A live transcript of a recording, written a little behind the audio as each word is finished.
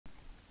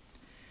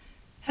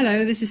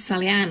Hello, this is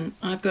Sally Ann.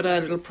 I've got a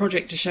little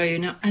project to show you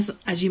now.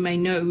 As you may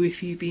know,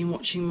 if you've been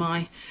watching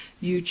my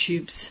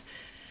YouTubes,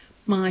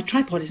 my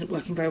tripod isn't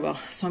working very well,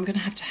 so I'm going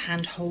to have to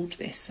hand hold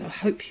this. So I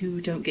hope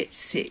you don't get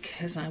sick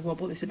as I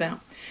wobble this about.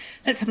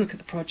 Let's have a look at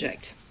the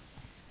project.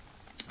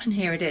 And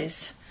here it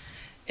is.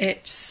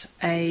 It's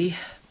a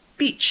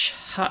beach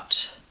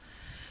hut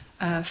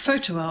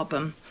photo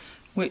album,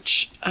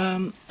 which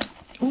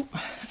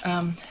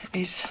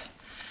is.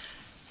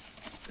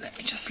 Let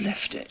me just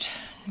lift it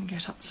and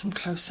get up some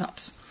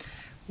close-ups,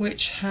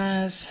 which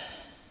has,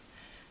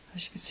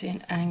 as you can see,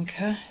 an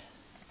anchor,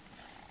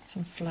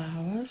 some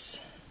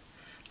flowers.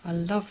 I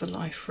love the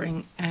life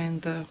ring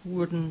and the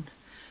wooden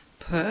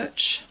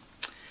perch.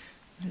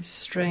 There's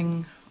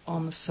string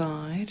on the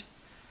side,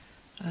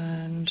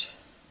 and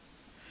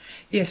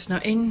yes, now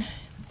in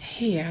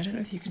here, I don't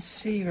know if you can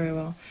see very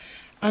well,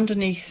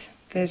 underneath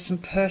there's some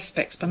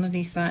perspex, but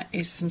underneath that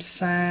is some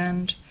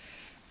sand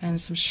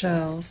and some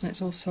shells, and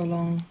it's also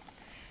along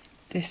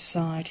this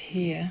side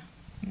here.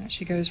 It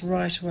actually goes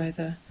right away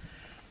there,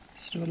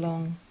 sort of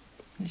along,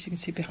 as you can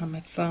see behind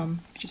my thumb.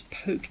 If you just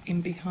poke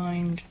in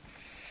behind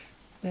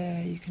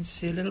there, you can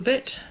see a little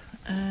bit,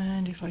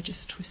 and if I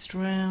just twist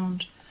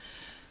around,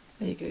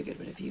 there you go, get a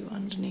bit of view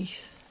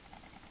underneath.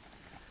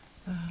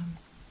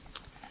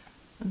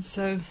 And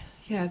so,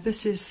 yeah,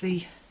 this is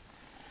the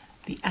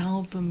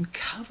album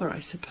cover, I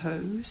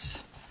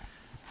suppose.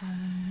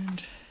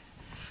 And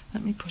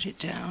let me put it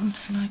down,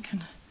 and I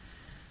can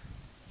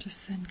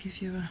just then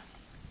give you a...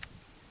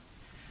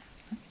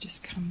 Let me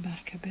just come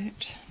back a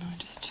bit, and I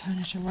just turn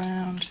it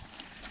around.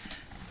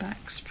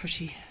 Back's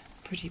pretty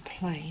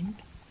plain,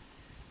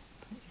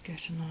 but you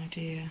get an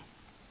idea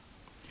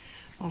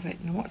of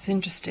it. Now what's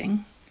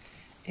interesting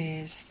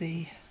is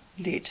the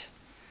lid.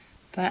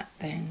 That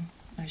then,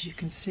 as you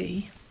can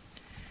see,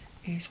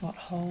 is what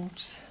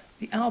holds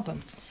the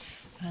album,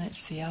 and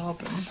it's the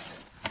album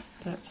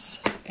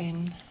that's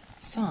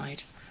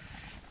inside.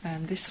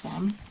 And this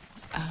one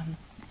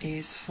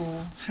is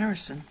for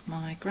Harrison,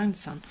 my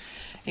grandson.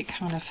 It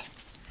kind of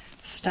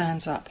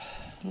stands up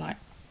like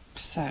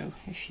so,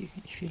 if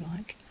you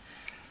like.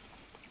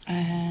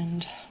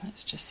 And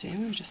let's just see,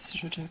 we'll just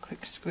sort of do a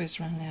quick squeeze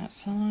around the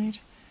outside.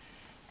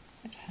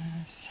 It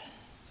has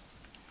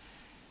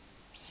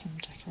some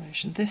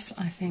decoration. This,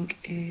 I think,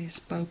 is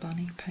Bo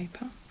Bunny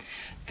paper.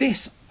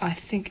 This, I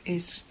think,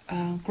 is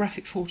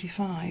Graphic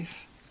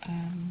 45.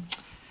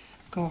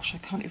 Gosh, I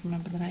can't even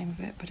remember the name of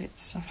it, but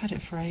I've had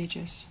it for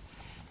ages.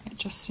 It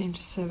just seemed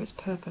to serve its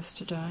purpose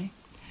today.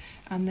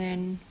 And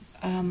then,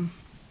 oh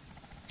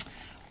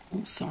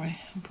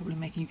sorry, I'm probably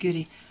making you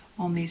giddy.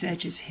 On these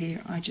edges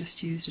here, I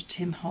just used a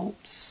Tim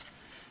Holtz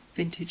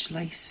vintage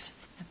lace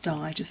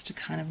dye just to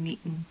kind of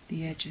neaten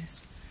the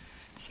edges.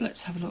 So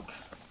let's have a look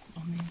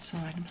on the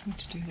inside. I'm having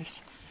to do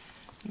this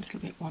a little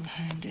bit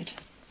one-handed.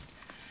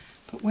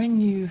 But when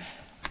you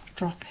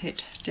drop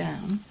it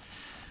down,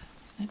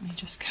 let me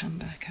just come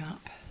back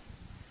up.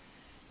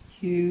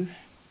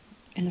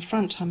 In the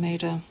front I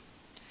made a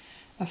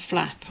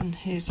flap, and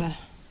here's a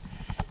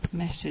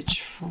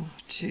message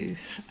to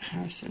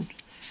Harrison,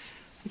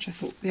 which I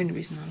thought the only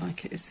reason I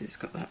like it is that it's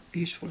got that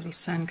beautiful little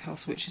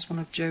sandcastle, which is one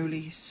of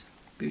Jolie's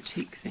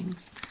boutique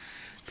things.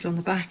 But on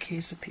the back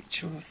is a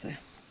picture of the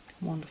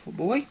wonderful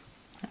boy,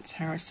 that's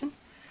Harrison,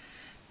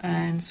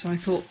 and so I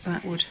thought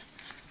that would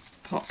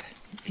pop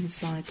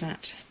inside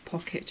that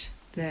pocket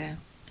there.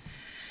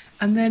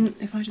 And then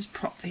if I just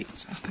prop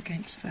these up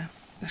against the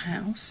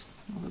house,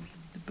 or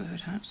the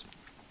bird house,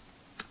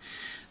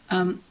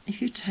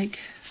 if you take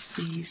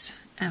these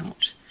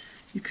out,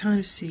 you kind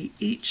of see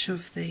each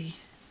of the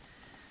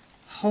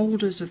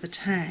holders of the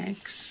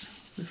tags,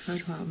 the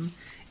photo album,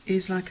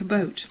 is like a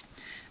boat.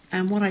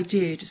 And what I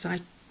did is I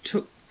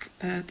took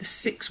the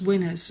 6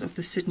 winners of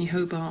the Sydney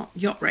Hobart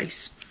yacht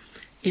race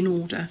in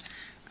order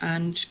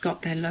and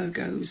got their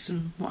logos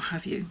and what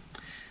have you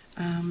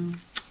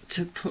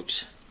to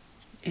put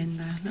in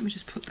there. Let me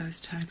just put those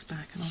tags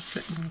back and I'll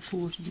flip them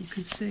forward and you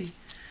can see.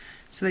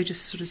 So they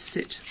just sort of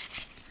sit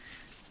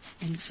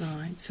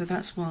inside. So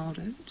that's Wild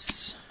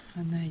Oats,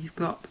 and there you've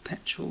got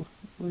Perpetual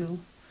Oil.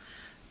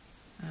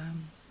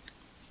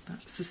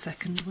 That's the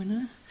second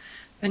winner.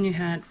 Then you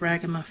had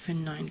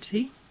Ragamuffin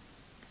 90,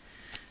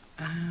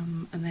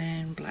 and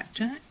then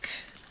Blackjack.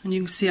 And you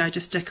can see I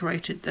just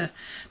decorated the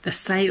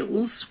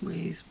sails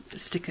with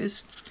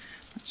stickers.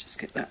 Let's just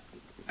get that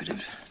bit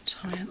of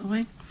tie out of the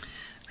way.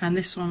 And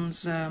this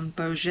one's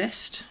Beau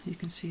Geste. You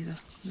can see the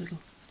little,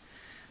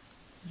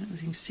 I don't know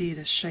if you can see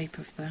the shape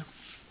of the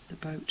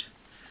boat.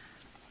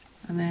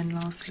 And then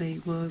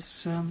lastly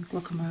was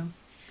Giacomo,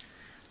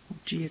 or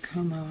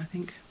Giacomo, I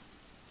think.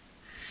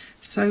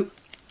 So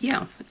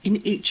yeah,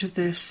 in each of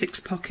the 6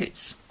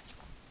 pockets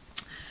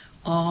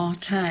are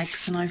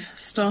tags, and I've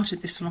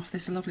started this one off.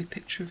 There's a lovely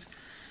picture of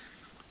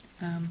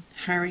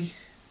Harry,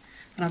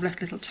 and I've left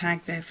a little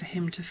tag there for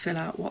him to fill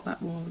out what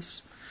that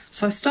was.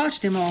 So I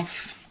started him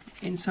off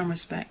in some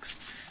respects,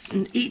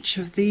 and each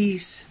of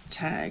these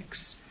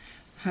tags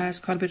has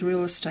quite a bit of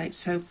real estate.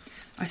 So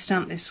I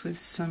stamped this with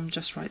some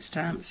Just Right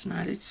stamps and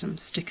added some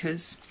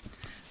stickers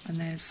And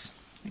there's,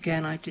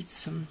 again, I did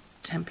some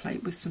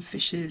template with some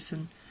fishes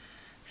and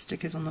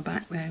stickers on the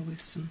back there with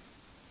some,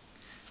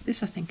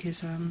 this I think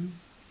is,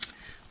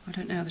 I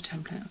don't know the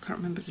template, I can't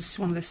remember, it's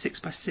one of those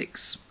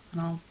 6x6,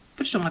 and I'll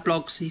put it on my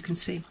blog so you can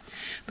see.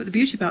 But the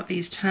beauty about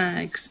these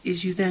tags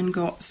is you then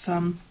got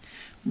some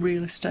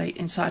real estate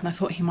inside, and I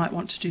thought he might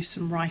want to do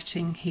some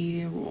writing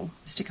here or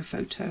stick a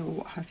photo or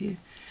what have you.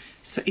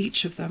 So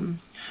each of them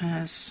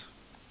has,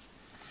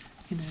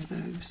 you know,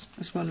 those,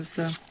 as well as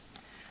the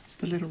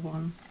little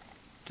one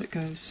that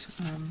goes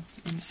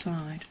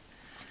inside.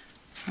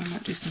 I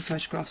might do some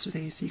photographs with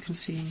these so you can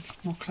see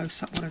more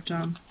close up what I've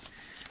done.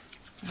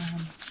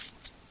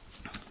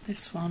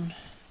 This one,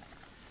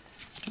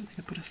 I don't think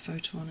I put a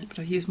photo on it, but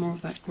I've used more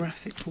of that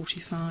graphic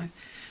 45.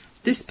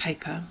 This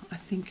paper, I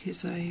think,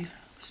 is a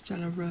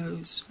Stella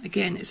Rose.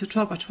 Again, it's a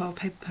 12x12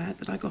 paper pad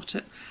that I got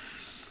at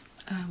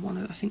one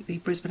of, I think, the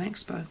Brisbane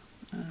Expo.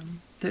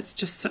 That's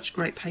just such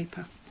great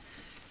paper.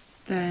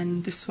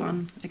 Then this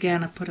one,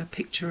 again, I put a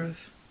picture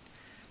of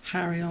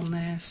Harry on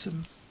there,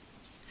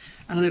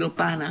 and a little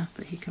banner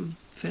that he can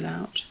fill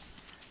out.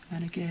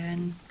 And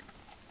again,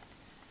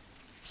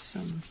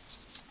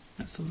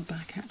 that's on the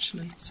back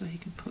actually, so he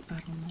can put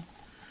that on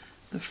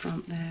the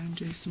front there and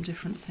do some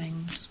different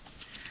things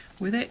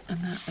with it. And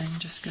that then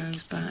just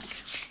goes back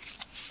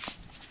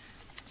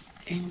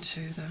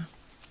into the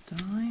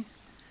die.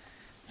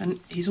 And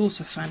he's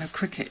also a fan of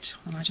cricket,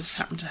 and I just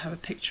happen to have a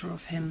picture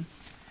of him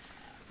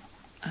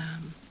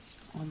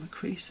on the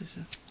crease. There's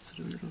a sort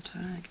of little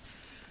tag.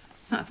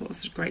 I thought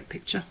this was a great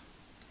picture.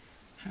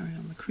 Harry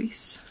on the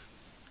crease.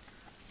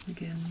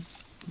 Again,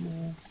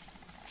 more.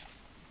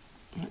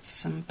 That's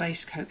some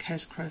base coat,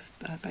 Kescrow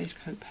base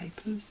coat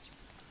papers.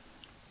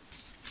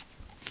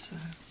 So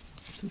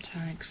some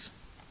tags.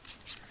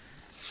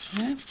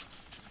 Yeah.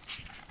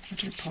 I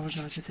do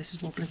apologise if this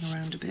is wobbling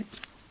around a bit,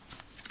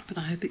 but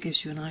I hope it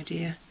gives you an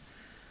idea.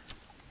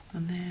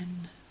 And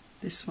then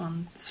this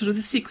one, sort of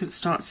the sequence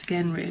starts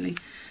again really.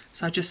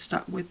 So I just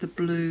stuck with the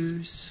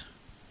blues,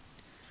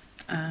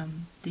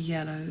 the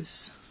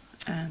yellows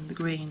and the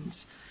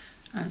greens.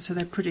 So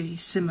they're pretty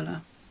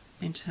similar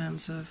in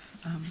terms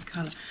of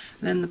colour.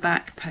 And then the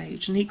back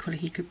page, and equally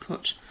he could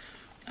put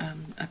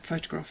a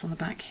photograph on the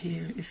back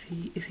here if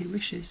he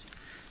wishes.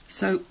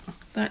 So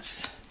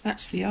that's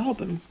the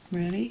album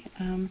really.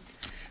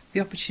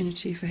 The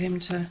opportunity for him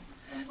to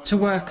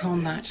work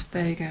on that.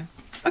 There you go.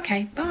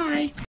 Okay, bye.